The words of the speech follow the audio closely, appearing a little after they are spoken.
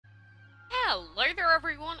Hello there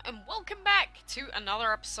everyone, and welcome back to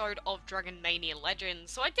another episode of Dragon Mania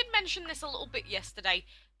Legends. So I did mention this a little bit yesterday,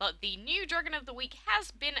 but the new Dragon of the Week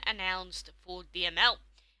has been announced for DML.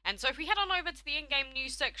 And so if we head on over to the in-game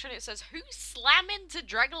news section, it says, "Who's slamming to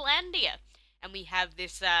Dragolandia?" And we have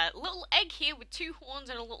this little egg here with two horns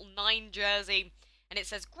and a little 9 jersey. And it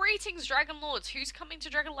says, "Greetings Dragon Lords, who's coming to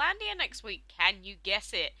Dragolandia next week? Can you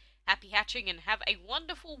guess it? Happy hatching and have a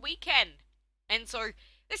wonderful weekend." And so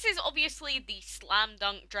this is obviously the Slam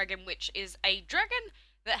Dunk Dragon, which is a dragon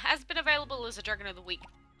that has been available as a Dragon of the Week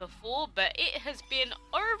before, but it has been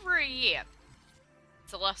over a year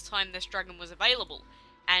since the last time this dragon was available.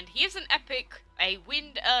 And he is an epic, a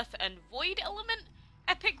Wind, Earth, and Void element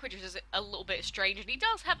epic, which is a little bit strange, and he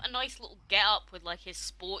does have a nice little get-up with like his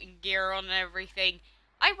sporting gear on and everything.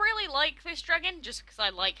 I really like this dragon, just because I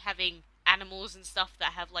like having animals and stuff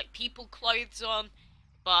that have like people clothes on,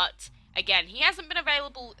 but again, he hasn't been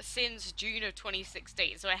available since June of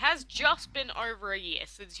 2016, so it has just been over a year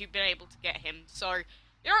since you've been able to get him. So,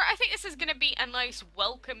 you know, I think this is going to be a nice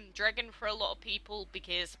welcome dragon for a lot of people,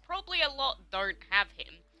 because probably a lot don't have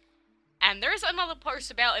him. And there is another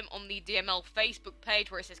post about him on the DML Facebook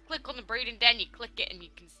page where it says, "Click on the breeding den," you click it and you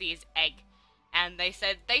can see his egg. And they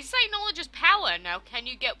said, "They say knowledge is power. Now can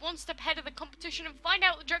you get one step ahead of the competition and find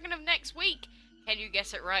out the dragon of next week? Can you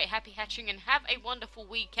guess it right? Happy hatching and have a wonderful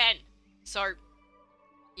weekend." So,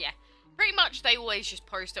 yeah, pretty much they always just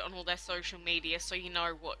post it on all their social media so you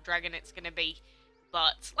know what dragon it's going to be.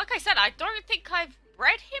 But, like I said, I don't think I've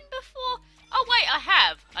bred him before. Oh wait, I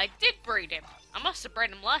have. I did breed him. I must have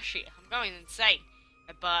bred him last year. I'm going insane.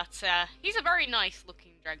 But, he's a very nice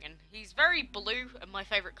looking dragon. He's very blue, and my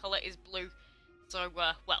favourite colour is blue. So,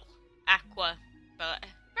 well, aqua. But,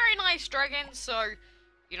 very nice dragon, so,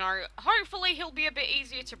 you know, hopefully he'll be a bit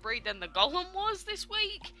easier to breed than the Golem was this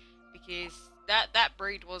week, because that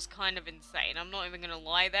breed was kind of insane. I'm not even going to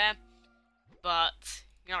lie there. But,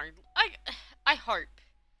 you know, I hope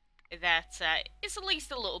that it's at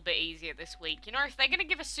least a little bit easier this week. You know, if they're going to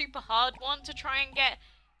give a super hard one to try and get,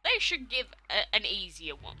 they should give an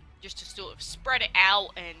easier one, just to sort of spread it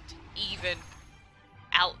out and even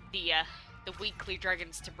out the weekly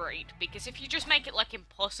dragons to breed. Because if you just make it like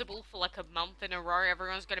impossible for like a month in a row,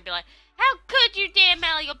 everyone's going to be like, "How could you,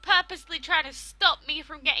 DML? You're purposely trying to stop me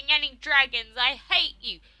from getting any dragons. I hate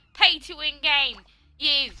you. Pay to win game,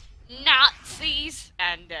 you Nazis."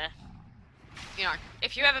 And, you know,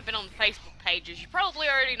 if you've ever been on the Facebook pages, you probably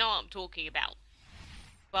already know what I'm talking about.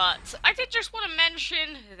 But I did just want to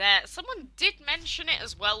mention that someone did mention it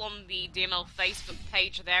as well on the DML Facebook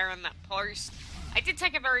page there in that post. I did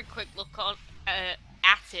take a very quick look on at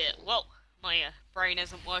it. Whoa, my brain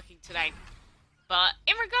isn't working today. But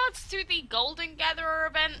in regards to the Golden Gatherer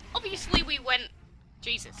event, obviously we went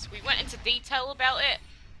into detail about it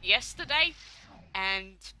yesterday.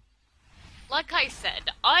 And like I said,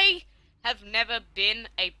 I have never been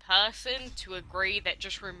a person to agree that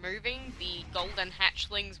just removing the golden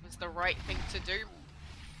hatchlings was the right thing to do.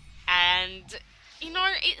 And, you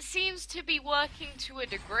know, it seems to be working to a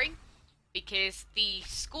degree, because the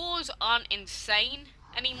scores aren't insane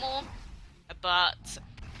anymore. But,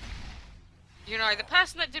 you know, the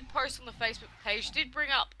person that did post on the Facebook page did bring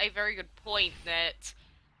up a very good point, that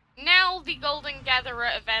now the Golden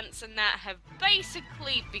Gatherer events and that have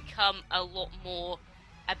basically become a lot more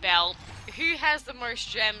about who has the most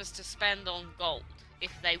gems to spend on gold,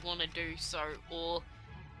 if they want to do so, or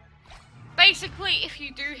basically, if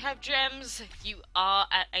you do have gems, you are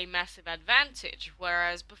at a massive advantage.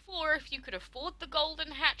 Whereas before, if you could afford the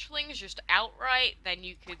golden hatchlings just outright, then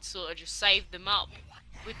you could sort of just save them up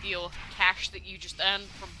with your cash that you just earned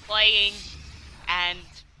from playing. And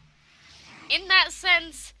in that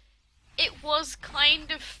sense, it was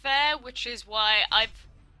kind of fair, which is why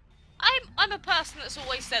I'm a person that's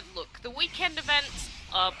always said, look, the weekend events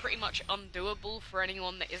are pretty much undoable for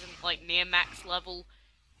anyone that isn't like near max level.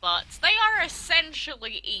 But they are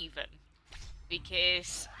essentially even,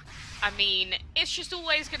 because, I mean, it's just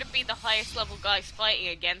always going to be the highest level guys fighting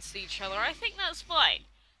against each other. I think that's fine,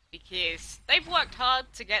 because they've worked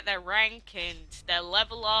hard to get their rank and their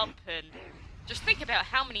level up, and just think about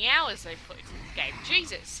how many hours they've put into the game.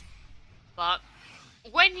 Jesus. But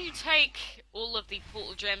when you take all of the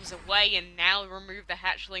portal gems away and now remove the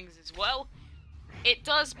hatchlings as well, it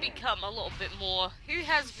does become a little bit more who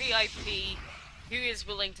has VIP, who is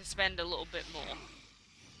willing to spend a little bit more.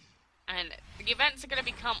 And the events are going to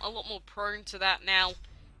become a lot more prone to that now,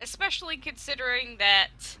 especially considering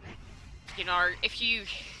that, you know, if you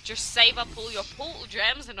just save up all your portal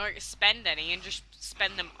gems and don't spend any and just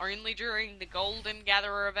spend them only during the Golden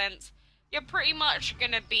Gatherer events, you're pretty much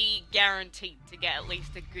gonna be guaranteed to get at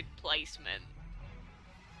least a good placement.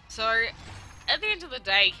 So, at the end of the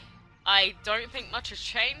day, I don't think much has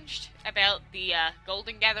changed about the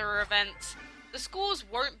Golden Gatherer events. The scores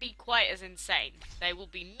won't be quite as insane. They will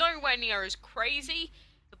be nowhere near as crazy,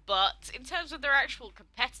 but in terms of their actual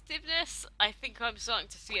competitiveness, I think I'm starting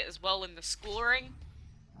to see it as well in the scoring,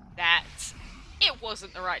 that it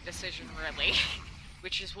wasn't the right decision, really.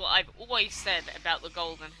 Which is what I've always said about the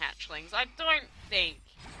Golden Hatchlings. I don't think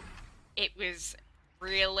it was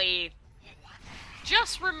really...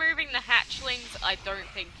 Just removing the hatchlings, I don't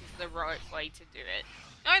think is the right way to do it.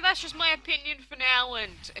 No, that's just my opinion for now,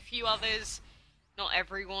 and a few others. Not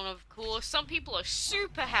everyone, of course. Some people are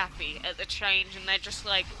super happy at the change, and they're just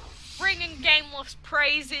like, bringing Gameloft's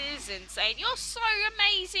praises and saying, "You're so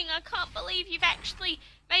amazing, I can't believe you've actually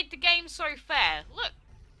made the game so fair." Look,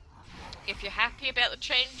 if you're happy about the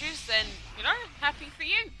changes, then, you know, happy for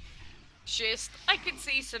you. Just, I could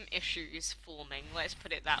see some issues forming, let's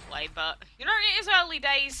put it that way, but, you know, it is early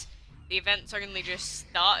days. The event's only just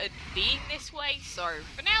started being this way, so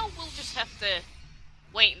for now, we'll just have to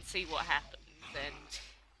wait and see what happens, and,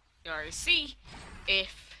 you know, see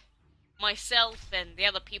if myself and the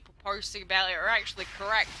other people posting about it are actually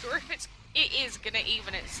correct, or if it is gonna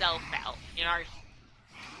even itself out, you know.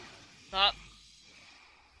 But,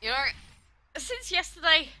 you know, since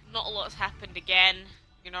yesterday, not a lot's happened again.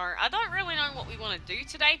 You know, I don't really know what we want to do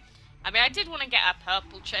today. I mean, I did want to get a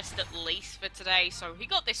purple chest at least for today, so he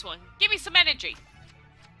got this one. Give me some energy.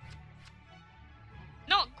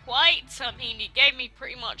 Not quite. I mean, he gave me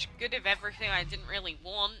pretty much good of everything I didn't really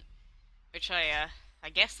want, which I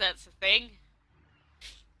guess that's the thing.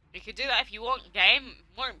 You could do that if you want, game.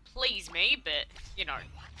 It won't please me, but, you know.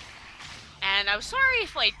 And I'm sorry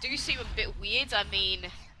if I do seem a bit weird. I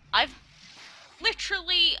mean, I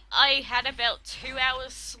had about 2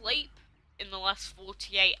 hours sleep in the last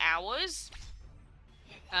 48 hours.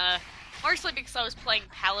 Mostly because I was playing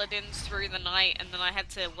Paladins through the night, and then I had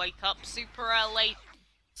to wake up super early.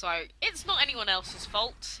 So, it's not anyone else's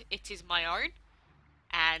fault, it is my own.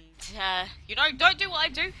 And, you know, don't do what I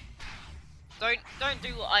do. Don't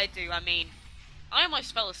do what I do. I mean, I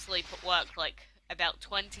almost fell asleep at work, like, about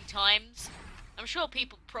 20 times. I'm sure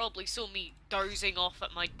people probably saw me dozing off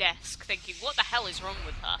at my desk, thinking, what the hell is wrong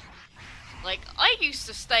with her? Like, I used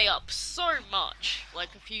to stay up so much,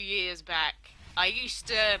 like a few years back. I used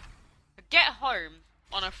to get home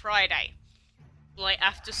on a Friday, like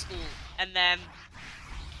after school, and then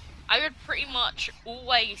I would pretty much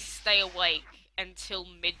always stay awake until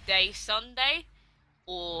midday Sunday,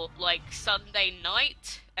 or like Sunday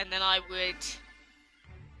night, and then I would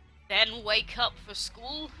then wake up for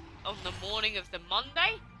school on the morning of the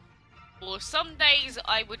Monday. Or some days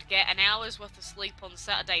I would get an hour's worth of sleep on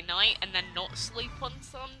Saturday night and then not sleep on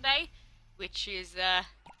Sunday, which is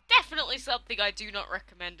definitely something I do not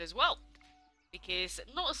recommend as well. Because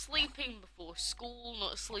not sleeping before school,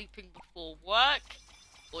 not sleeping before work,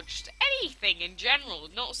 or just anything in general,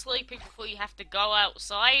 not sleeping before you have to go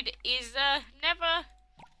outside is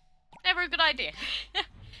never a good idea.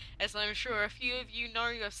 As I'm sure a few of you know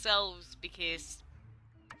yourselves, because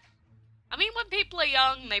I mean, when people are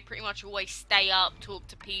young, they pretty much always stay up, talk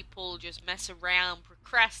to people, just mess around,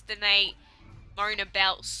 procrastinate, moan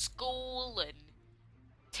about school and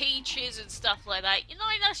teachers and stuff like that. You know,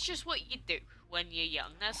 that's just what you do when you're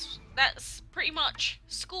young. That's pretty much,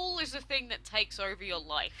 school is the thing that takes over your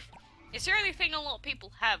life. It's the only thing a lot of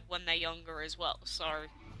people have when they're younger as well, so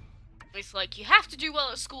it's like, you have to do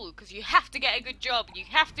well at school, because you have to get a good job, and you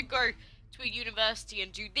have to go to a university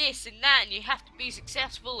and do this and that, and you have to be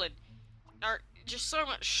successful, and just so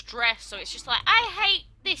much stress. So it's just like, I hate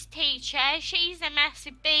this teacher, she's a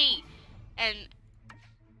massive B, and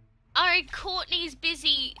oh, Courtney's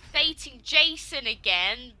busy dating Jason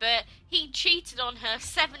again, but he cheated on her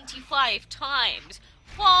 75 times.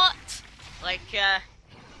 What? Like, you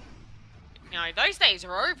know, those days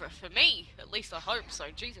are over for me. At least I hope so.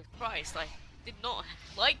 Jesus Christ, I did not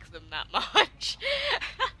like them that much.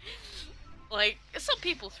 Like, some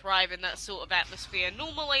people thrive in that sort of atmosphere.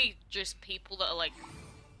 Normally, just people that are, like,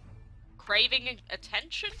 craving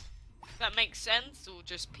attention, if that makes sense, or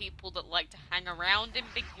just people that like to hang around in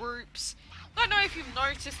big groups. I don't know if you've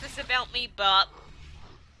noticed this about me, but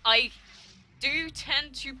I do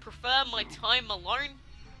tend to prefer my time alone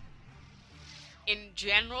in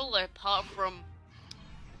general, apart from,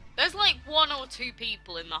 there's like 1 or 2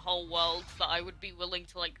 people in the whole world that I would be willing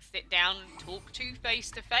to, like, sit down and talk to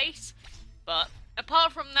face to face. But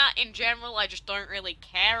apart from that, in general, I just don't really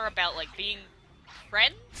care about, like, being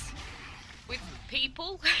friends with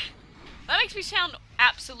people. That makes me sound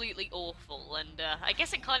absolutely awful, and I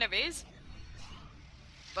guess it kind of is.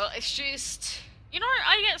 But it's just, you know,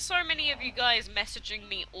 I get so many of you guys messaging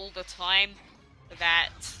me all the time that,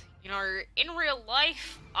 you know, in real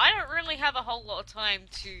life, I don't really have a whole lot of time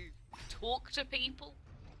to talk to people.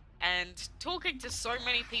 And talking to so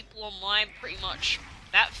many people online, pretty much,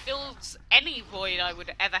 that fills any void I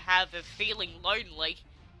would ever have of feeling lonely.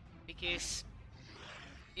 Because,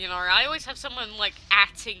 you know, I always have someone, like,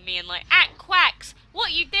 atting me and like, quacks,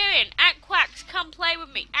 what you doing? Quacks, come play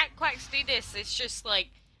with me. Quacks, do this. It's just like,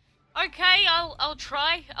 okay, I'll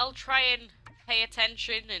try and pay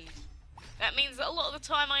attention, and that means that a lot of the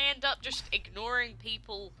time I end up just ignoring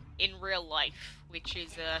people in real life, which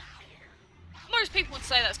is, most people would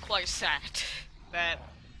say that's quite sad, but,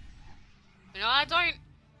 you know, I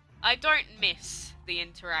don't miss the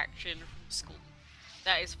interaction from school,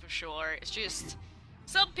 that is for sure. It's just,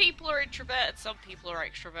 some people are introverted, some people are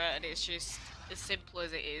extroverted, it's just as simple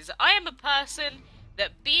as it is. I am a person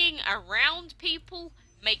that being around people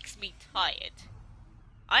makes me tired.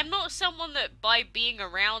 I'm not someone that by being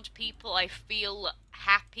around people I feel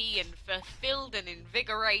happy and fulfilled and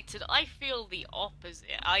invigorated. I feel the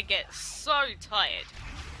opposite. I get so tired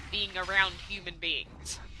being around human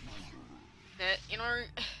beings that, you know,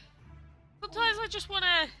 sometimes I just want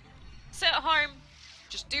to sit at home,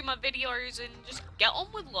 just do my videos and just get on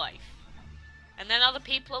with life. And then other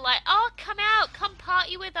people are like, oh, come out, come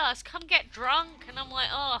party with us, come get drunk. And I'm like,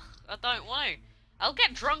 oh, I don't want to. I'll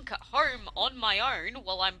get drunk at home on my own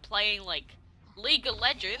while I'm playing, like, League of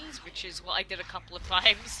Legends, which is what I did a couple of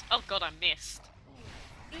times. Oh god, I missed.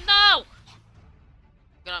 No!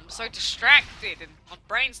 God, I'm so distracted and my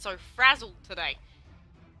brain's so frazzled today.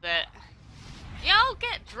 But, yeah, I'll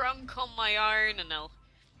get drunk on my own and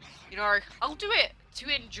I'll do it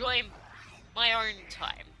to enjoy my own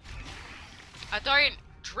time. I don't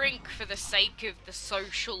drink for the sake of the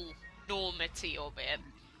social normity of it.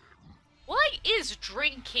 Why is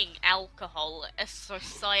drinking alcohol a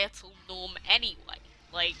societal norm anyway?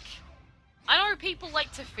 Like, I know people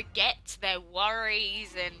like to forget their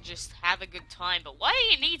worries and just have a good time, but why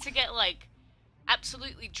do you need to get, like,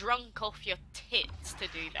 absolutely drunk off your tits to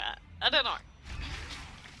do that? I don't know.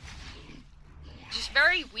 Just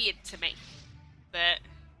very weird to me. But,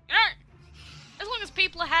 you know, as long as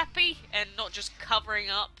people are happy and not just covering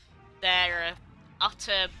up their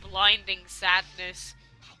utter blinding sadness,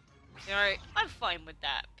 you know, I'm fine with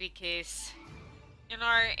that, because, you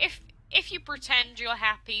know, if you pretend you're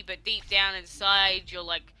happy, but deep down inside you're,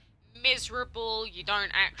 like, miserable, you don't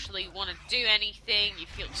actually want to do anything, you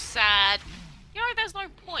feel sad, you know, there's no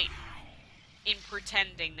point in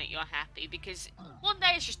pretending that you're happy, because one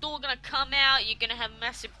day it's just all gonna come out, you're gonna have a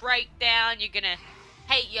massive breakdown, you're gonna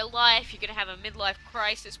hate your life, you're gonna have a midlife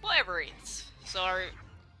crisis, whatever it is. So,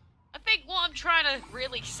 I think what I'm trying to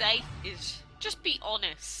really say is, just be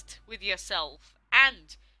honest with yourself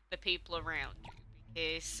and the people around you,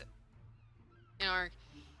 because, you know,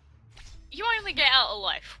 you only get out of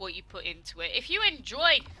life what you put into it. If you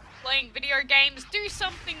enjoy playing video games, do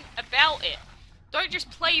something about it. Don't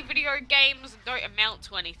just play video games and don't amount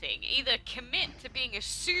to anything. Either commit to being a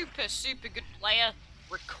super, super good player,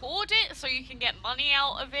 record it so you can get money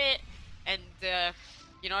out of it, and,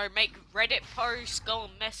 you know, make Reddit posts, go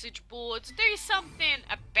on message boards, do something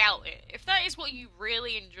about it. If that is what you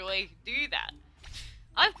really enjoy, do that.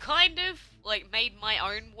 I've kind of, like, made my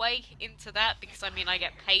own way into that, because, I mean, I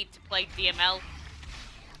get paid to play DML.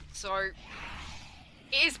 So, it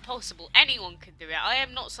is possible. Anyone can do it. I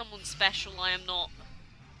am not someone special. I am not,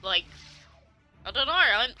 like, I don't know,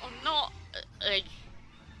 I'm not a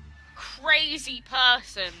crazy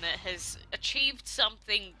person that has achieved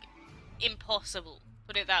something impossible.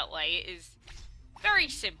 Put it that way. It is very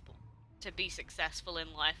simple to be successful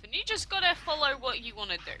in life, and you just gotta follow what you want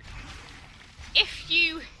to do. If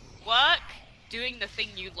you work doing the thing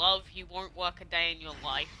you love, you won't work a day in your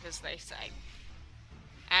life, as they say.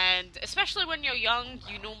 And especially when you're young,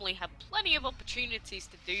 you normally have plenty of opportunities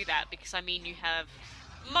to do that, because, I mean, you have,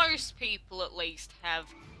 most people at least, have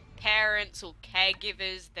parents or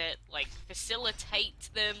caregivers that, like, facilitate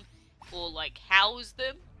them or, like, house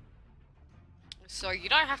them. So you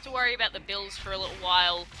don't have to worry about the bills for a little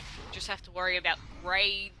while, you just have to worry about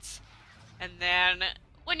grades. And then,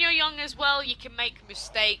 when you're young as well, you can make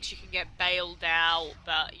mistakes, you can get bailed out,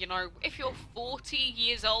 but, you know, if you're 40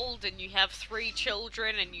 years old and you have 3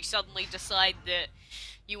 children and you suddenly decide that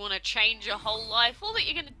you want to change your whole life, all that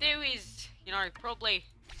you're going to do is, you know, probably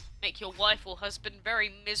make your wife or husband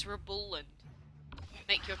very miserable and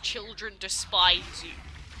make your children despise you.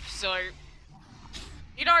 So,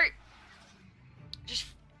 you know, just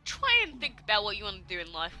try and think about what you want to do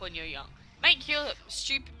in life when you're young. Make your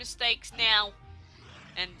stupid mistakes now,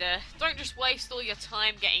 And don't just waste all your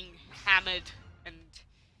time getting hammered and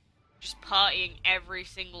just partying every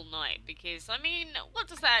single night, because, I mean, what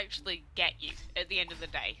does that actually get you at the end of the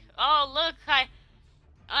day? Oh, look, I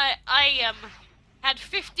had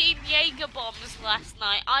 15 Jaeger bombs last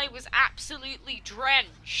night. I was absolutely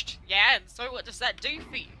drenched. Yeah, and so what does that do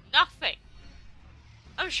for you? Nothing.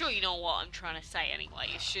 I'm sure you know what I'm trying to say anyway.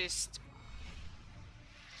 It's just,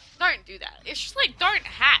 don't do that. It's just like, don't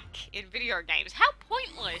hack in video games. How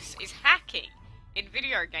pointless is hacking in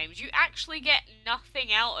video games? You actually get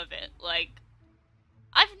nothing out of it. Like,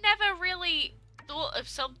 I've never really thought of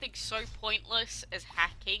something so pointless as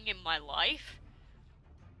hacking in my life.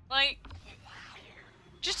 Like,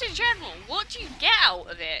 just in general, what do you get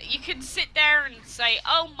out of it? You can sit there and say,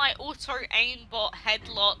 oh, my auto aimbot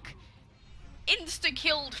headlock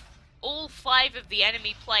insta-killed all 5 of the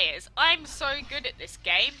enemy players. I'm so good at this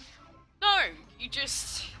game. No, you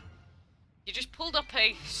just pulled up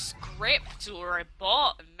a script or a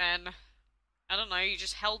bot and then, I don't know, you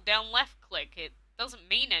just held down left click. It doesn't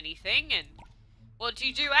mean anything, and what do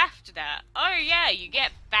you do after that? Oh yeah, you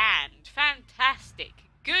get banned. Fantastic.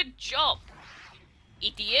 Good job,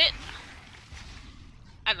 idiot.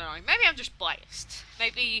 I don't know, maybe I'm just biased.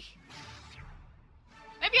 Maybe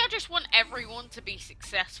I just want everyone to be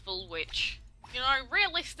successful, which, you know,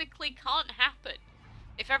 realistically can't happen.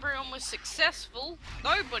 If everyone was successful,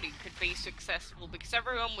 nobody could be successful, because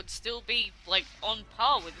everyone would still be, like, on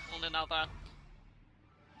par with one another.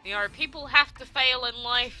 You know, people have to fail in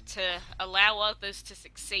life to allow others to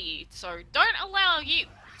succeed, so don't allow you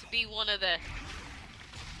to be one of the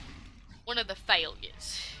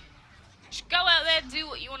failures. Just go out there, do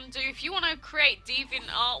what you want to do. If you want to create deviant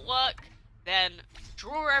artwork, then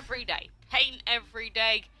draw every day, paint every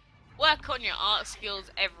day, work on your art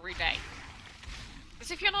skills every day. Because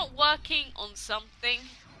if you're not working on something,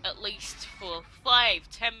 at least for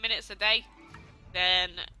 5-10 minutes a day, then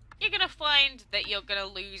you're going to find that you're going to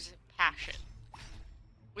lose passion.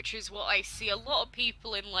 Which is what I see a lot of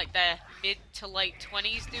people in like their mid to late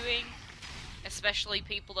 20s doing. Especially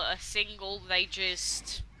people that are single, they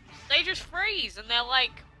just freeze and they're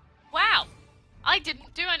like, wow, I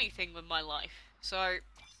didn't do anything with my life. So,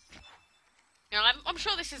 you know, I'm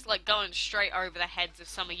sure this is like going straight over the heads of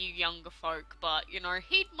some of you younger folk, but, you know,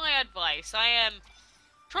 heed my advice. I am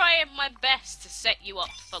trying my best to set you up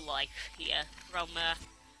for life here from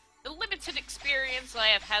the limited experience I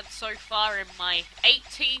have had so far in my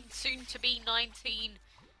 18, soon to be 19,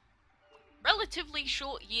 relatively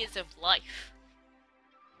short years of life.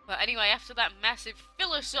 But anyway, after that massive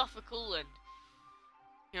philosophical and,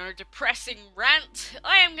 you know, depressing rant,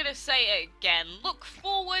 I am going to say it again. Look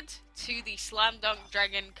forward to the Slam Dunk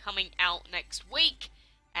Dragon coming out next week.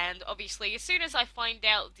 And obviously, as soon as I find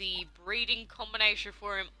out the breeding combination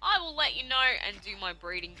for him, I will let you know and do my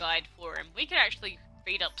breeding guide for him. We can actually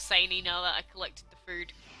feed up Saney now that I collected the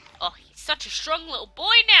food. Oh, he's such a strong little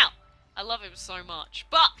boy now! I love him so much.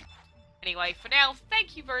 But, anyway, for now,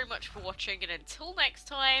 thank you very much for watching, and until next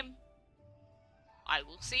time, I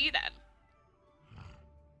will see you then.